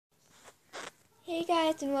Hey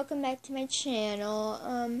guys, and welcome back to my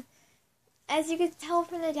channel. As you can tell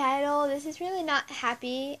from the title, this is really not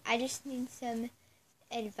happy. I just need some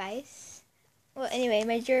advice. Well, anyway,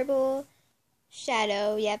 my gerbil,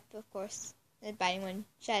 Shadow, yep, of course, the biting one,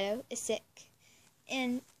 Shadow, is sick.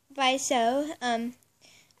 And by so, I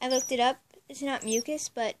looked it up. It's not mucus,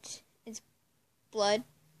 but it's blood.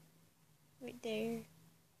 Right there.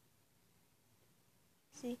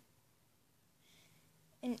 See?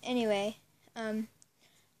 And anyway,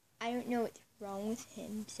 I don't know what's wrong with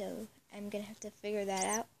him, so I'm gonna have to figure that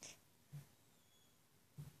out.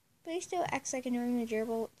 But he still acts like a normal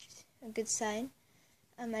gerbil, which is a good sign.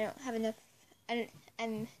 I don't have enough.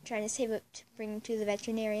 I'm trying to save up to bring him to the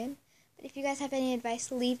veterinarian. But if you guys have any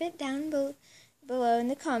advice, leave it down below in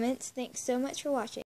the comments. Thanks so much for watching.